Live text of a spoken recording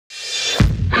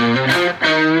Hey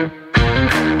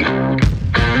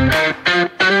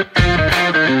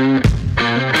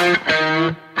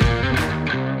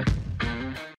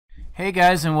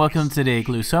guys, and welcome to the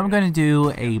Igloo. So I'm going to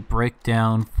do a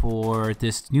breakdown for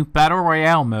this new Battle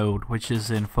Royale mode, which is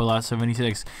in Fallout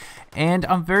 76. And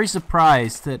I'm very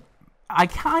surprised that I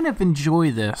kind of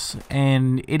enjoy this,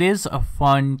 and it is a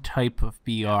fun type of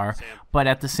BR, but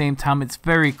at the same time it's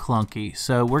very clunky.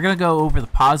 So we're going to go over the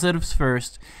positives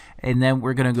first, and then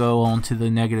we're going to go on to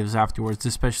the negatives afterwards,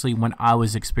 especially when I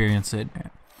was experiencing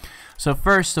it. So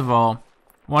first of all,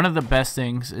 one of the best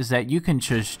things is that you can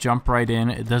just jump right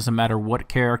in. It doesn't matter what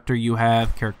character you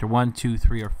have, character 1, 2,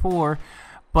 3, or 4,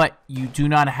 but you do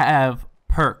not have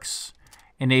perks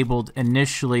enabled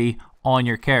initially on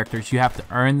your characters. You have to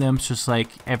earn them just like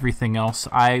everything else.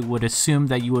 I would assume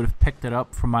that you would have picked it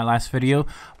up from my last video,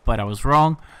 but I was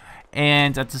wrong.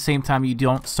 And at the same time, you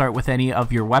don't start with any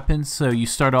of your weapons, so you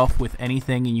start off with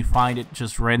anything and you find it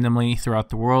just randomly throughout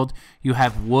the world. You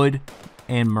have wood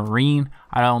and marine.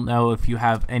 I don't know if you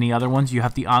have any other ones. You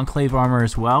have the enclave armor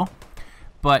as well,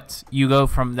 but you go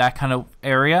from that kind of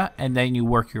area and then you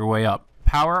work your way up.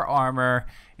 Power armor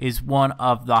is one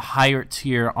of the higher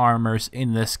tier armors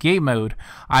in this game mode.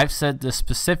 I've said this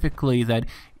specifically that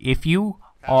if you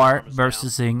are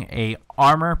versusing a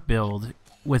armor build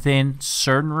within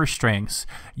certain restraints,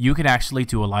 you can actually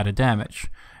do a lot of damage.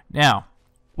 Now,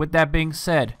 with that being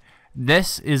said,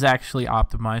 this is actually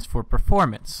optimized for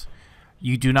performance.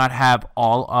 You do not have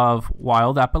all of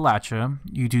Wild Appalachia.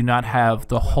 You do not have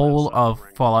the whole of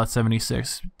Fallout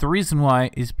 76. The reason why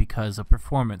is because of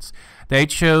performance. They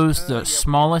chose the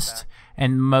smallest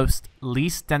and most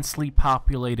least densely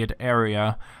populated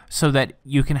area so that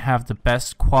you can have the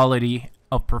best quality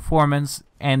of performance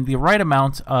and the right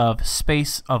amount of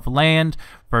space of land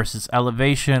versus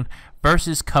elevation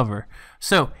versus cover.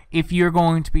 So if you're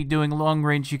going to be doing long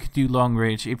range, you can do long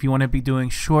range. If you want to be doing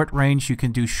short range, you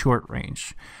can do short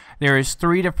range. There is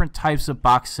 3 different types of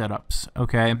box setups,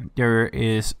 okay? There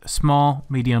is small,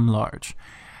 medium, large.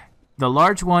 The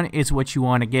large one is what you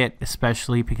want to get,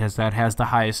 especially because that has the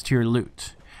highest tier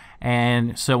loot,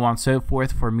 and so on and so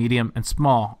forth for medium and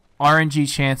small.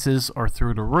 RNG chances are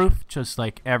through the roof, just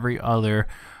like every other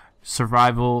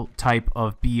survival type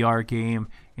of BR game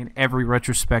in every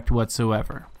retrospect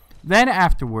whatsoever. Then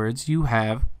afterwards, you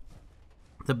have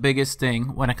the biggest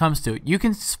thing when it comes to it. You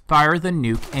can fire the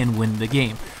nuke and win the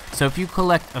game. So if you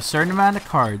collect a certain amount of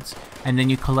cards and then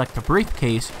you collect a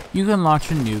briefcase, you can launch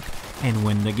a nuke and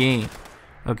win the game.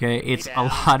 Okay, it's a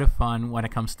lot of fun when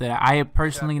it comes to that. I have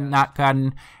personally not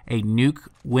gotten a nuke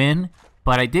win,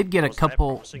 but I did get a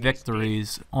couple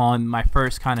victories on my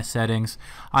first kind of settings,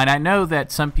 and I know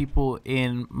that some people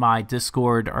in my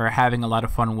Discord are having a lot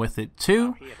of fun with it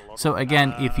too. So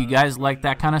again, if you guys like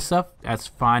that kind of stuff, that's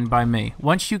fine by me.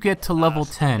 Once you get to level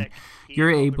 10,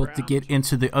 you're able to get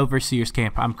into the Overseer's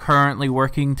camp. I'm currently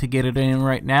working to get it in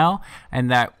right now, and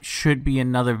that should be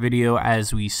another video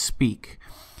as we speak.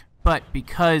 But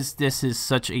because this is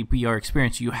such a BR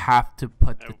experience, you have to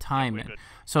put the time in.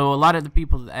 So a lot of the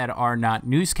people that are not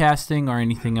newscasting or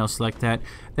anything else like that,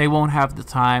 they won't have the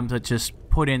time to just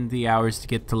put in the hours to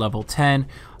get to level 10,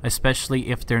 especially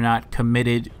if they're not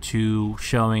committed to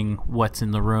showing what's in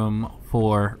the room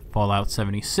for Fallout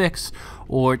 76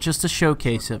 or just a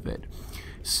showcase of it.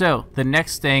 So the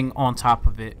next thing on top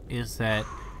of it is that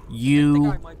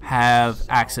you have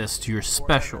access to your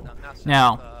special.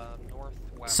 Now,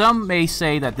 some may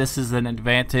say that this is an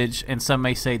advantage, and some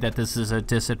may say that this is a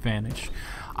disadvantage.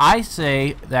 I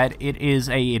say that it is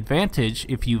an advantage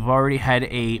if you've already had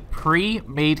a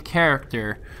pre-made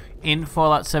character in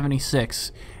Fallout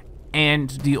 76,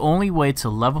 and the only way to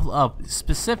level up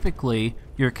specifically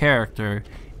your character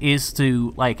is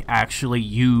to actually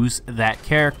use that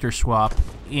character swap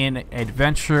in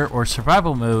adventure or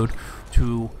survival mode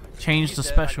to change the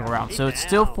special around. So it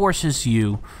still forces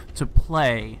you to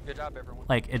play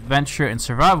adventure and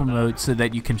survival mode so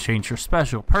that you can change your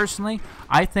special. Personally,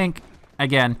 I think,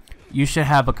 again, you should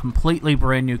have a completely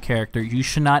brand new character. You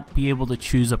should not be able to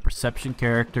choose a perception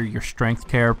character, your strength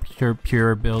character,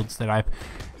 pure builds that I've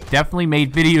definitely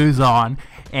made videos on,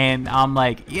 and I'm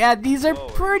like, yeah, these are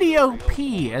pretty OP,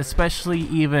 especially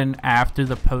even after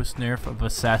the post nerf of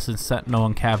Assassin, Sentinel,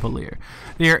 and Cavalier.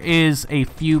 There is a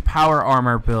few power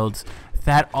armor builds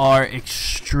that are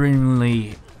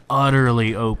extremely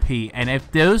utterly OP, and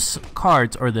if those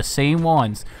cards are the same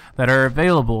ones that are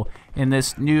available in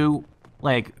this new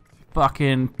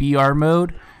fucking BR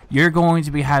mode, you're going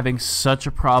to be having such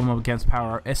a problem against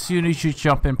power. As soon as you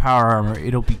jump in power armor,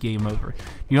 it'll be game over.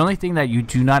 The only thing that you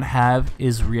do not have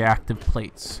is reactive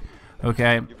plates.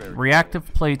 Okay,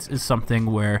 reactive plates is something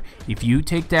where if you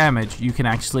take damage, you can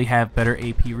actually have better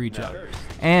AP regen.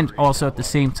 And also at the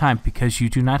same time, because you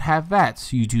do not have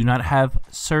VATs, you do not have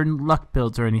certain luck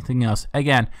builds or anything else.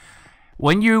 Again,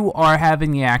 when you are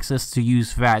having the access to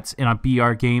use VATs in a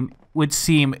BR game, would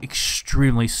seem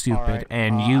extremely stupid,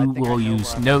 and you will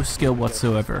use no skill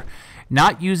whatsoever.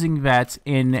 Not using VATs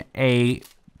in a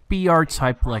BR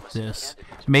type like this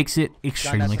makes it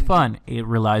extremely fun. It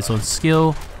relies on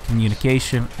skill,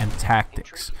 communication, and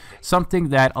tactics. Something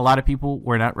that a lot of people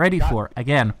were not ready for.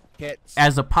 Again,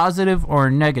 as a positive or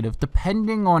a negative,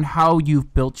 depending on how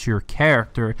you've built your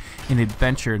character in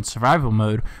adventure and survival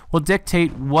mode, will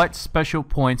dictate what special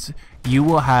points you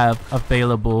will have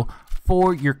available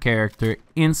for your character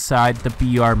inside the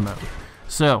BR mode.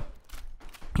 So,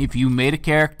 if you made a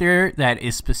character that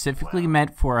is specifically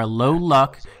meant for a low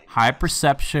luck, high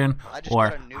perception,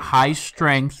 or high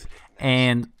strength,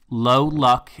 and low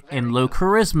luck and low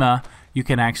charisma, you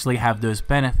can actually have those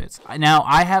benefits. Now,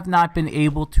 I have not been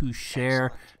able to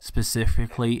share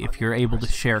specifically if you're able to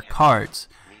share cards.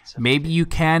 Maybe you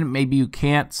can, maybe you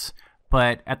can't,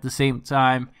 but at the same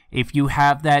time, if you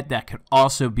have that, that could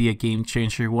also be a game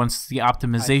changer once the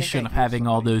optimization of having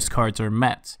all those cards are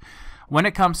met. When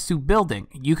it comes to building,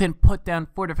 you can put down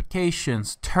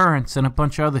fortifications, turrets, and a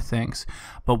bunch of other things.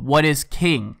 But what is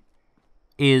king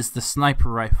is the sniper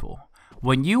rifle.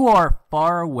 When you are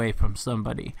far away from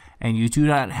somebody and you do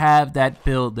not have that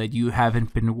build that you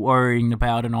haven't been worrying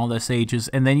about in all this ages,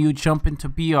 and then you jump into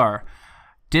BR,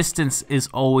 distance is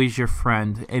always your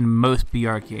friend in most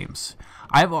BR games.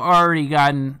 I've already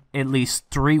gotten at least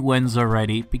 3 wins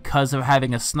already because of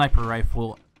having a sniper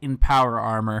rifle in power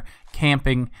armor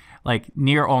camping like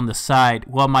near on the side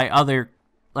while my other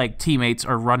like teammates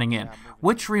are running in.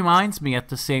 Which reminds me at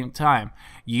the same time,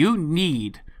 you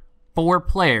need 4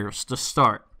 players to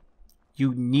start.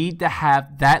 You need to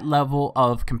have that level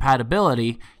of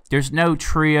compatibility. There's no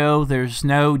trio, there's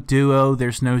no duo,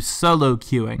 there's no solo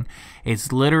queuing.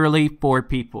 It's literally 4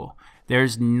 people.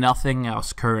 There's nothing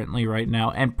else currently right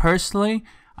now. And personally,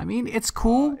 I mean, it's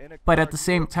cool, but at the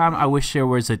same time, I wish there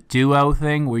was a duo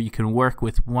thing where you can work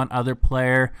with one other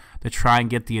player to try and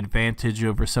get the advantage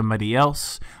over somebody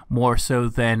else, more so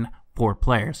than 4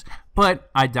 players. But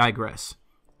I digress.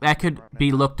 That could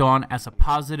be looked on as a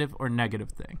positive or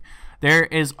negative thing. There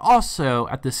is also,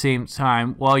 at the same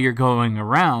time, while you're going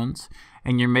around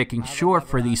and you're making sure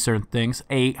for these certain things,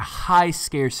 a high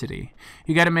scarcity.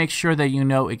 You got to make sure that you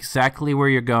know exactly where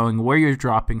you're going, where you're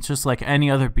dropping, just like any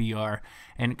other BR.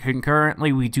 And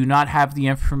concurrently, we do not have the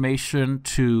information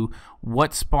to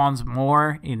what spawns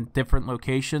more in different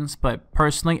locations. But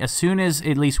personally, as soon as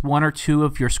at least 1 or 2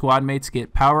 of your squad mates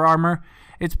get power armor,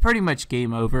 it's pretty much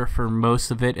game over for most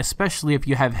of it, especially if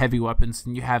you have heavy weapons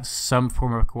and you have some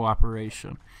form of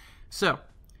cooperation. So,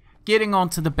 getting on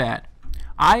to the bad.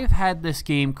 I've had this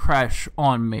game crash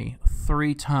on me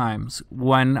 3 times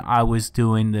when I was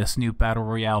doing this new Battle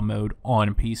Royale mode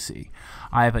on PC.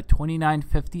 I have a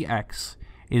 2950X.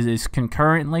 It is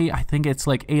concurrently, I think it's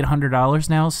like $800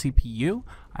 now, CPU.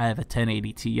 I have a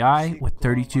 1080 Ti with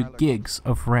 32 gigs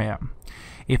of RAM.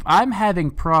 If I'm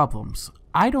having problems,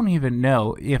 I don't even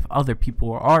know if other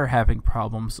people are having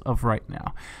problems of right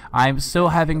now. I'm still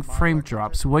having frame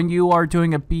drops. When you are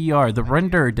doing a BR, the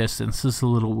render distance is a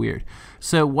little weird.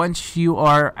 So once you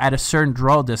are at a certain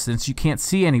draw distance, you can't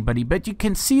see anybody, but you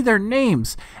can see their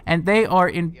names, and they are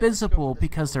invisible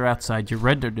because they're outside your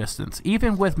render distance.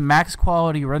 Even with max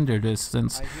quality render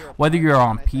distance, whether you're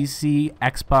on PC,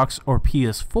 Xbox, or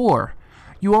PS4,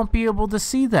 you won't be able to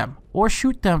see them, or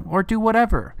shoot them, or do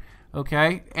whatever.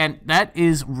 Okay, and that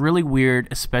is really weird,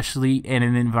 especially in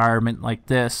an environment like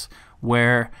this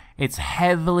where it's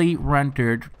heavily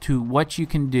rendered to what you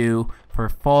can do for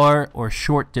far or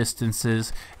short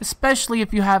distances, especially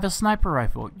if you have a sniper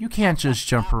rifle. You can't just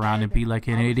jump around and be like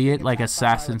an idiot like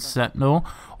Assassin's Sentinel,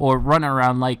 or run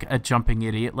around like a jumping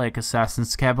idiot like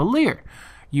Assassin's Cavalier.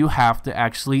 You have to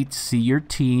actually see your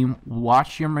team,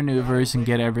 watch your maneuvers, and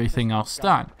get everything else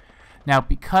done. Now,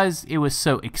 because it was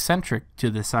so eccentric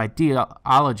to this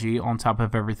ideology on top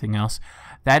of everything else,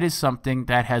 that is something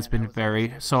that has been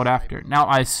very sought after. Now,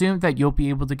 I assume that you'll be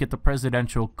able to get the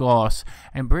presidential gauss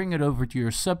and bring it over to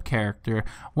your sub-character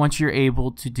once you're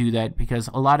able to do that, because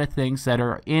a lot of things that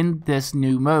are in this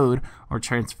new mode are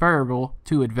transferable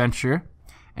to adventure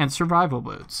and survival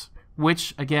modes,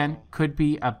 which, again, could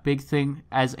be a big thing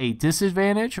as a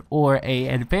disadvantage or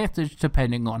an advantage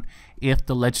depending on if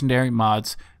the legendary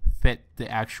mods fit the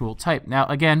actual type. Now,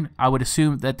 again, I would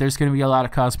assume that there's going to be a lot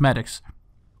of cosmetics.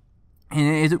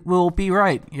 And it will be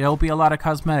right. There'll be a lot of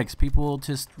cosmetics. People will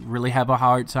just really have a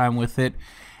hard time with it.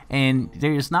 and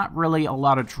there's not really a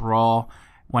lot of draw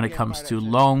when it comes to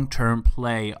long-term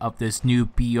play of this new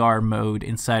BR mode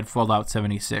inside Fallout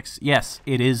 76. Yes,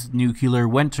 it is nuclear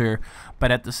winter,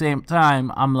 but at the same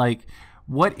time, I'm like,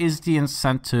 what is the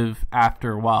incentive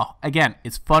after a while? Again,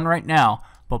 it's fun right now,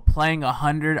 but playing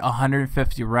 100,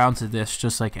 150 rounds of this,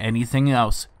 just like anything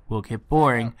else, will get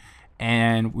boring,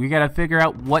 and we gotta figure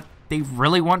out what they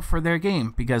really want for their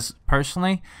game, because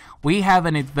personally, we have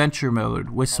an adventure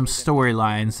mode with some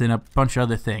storylines and a bunch of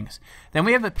other things. Then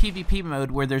we have a PvP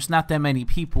mode where there's not that many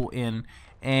people in,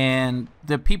 and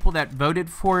the people that voted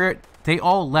for it, they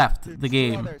all left the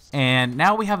game. And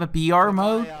now we have a BR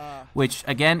mode, which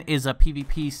again is a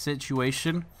PvP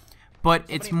situation, but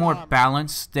it's more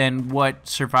balanced than what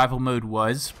survival mode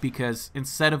was, because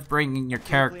instead of bringing your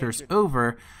characters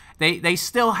over, they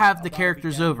still have the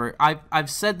characters over. I've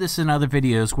said this in other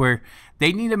videos where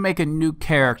they need to make a new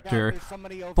character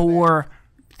for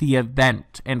the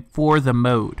event and for the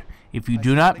mode. If you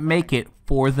do not make it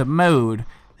for the mode,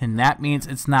 then that means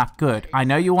it's not good. I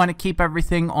know you want to keep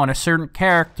everything on a certain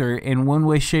character in one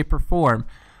way, shape, or form,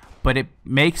 but it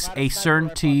makes a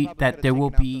certainty that there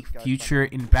will be future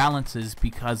imbalances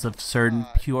because of certain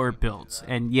pure builds.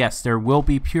 And yes, there will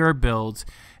be pure builds,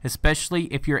 especially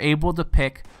if you're able to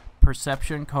pick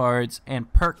perception cards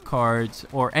and perk cards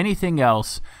or anything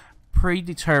else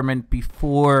predetermined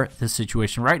before the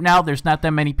situation. Right now, there's not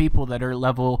that many people that are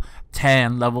level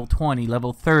 10, level 20,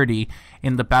 level 30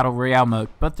 in the Battle Royale mode,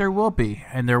 but there will be,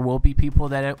 and there will be people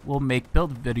that will make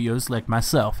build videos like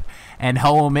myself, and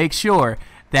I will make sure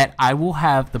that I will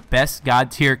have the best god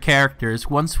tier characters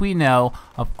once we know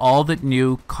of all the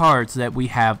new cards that we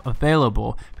have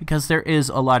available, because there is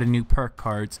a lot of new perk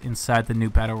cards inside the new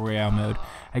Battle Royale mode.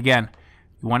 Again,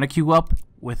 you want to queue up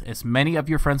with as many of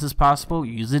your friends as possible.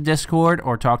 Use the Discord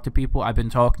or talk to people. I've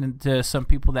been talking to some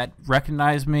people that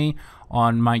recognize me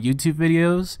on my YouTube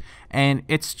videos, and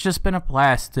it's just been a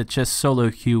blast to just solo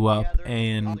queue up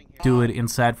and do it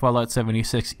inside Fallout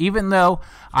 76, even though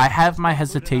I have my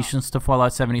hesitations to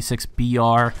Fallout 76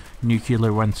 BR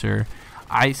Nuclear Winter.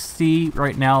 I see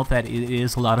right now that it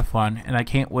is a lot of fun, and I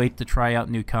can't wait to try out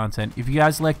new content. If you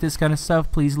guys like this kind of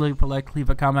stuff, please leave a like, leave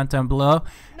a comment down below,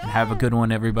 and have a good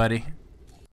one, everybody.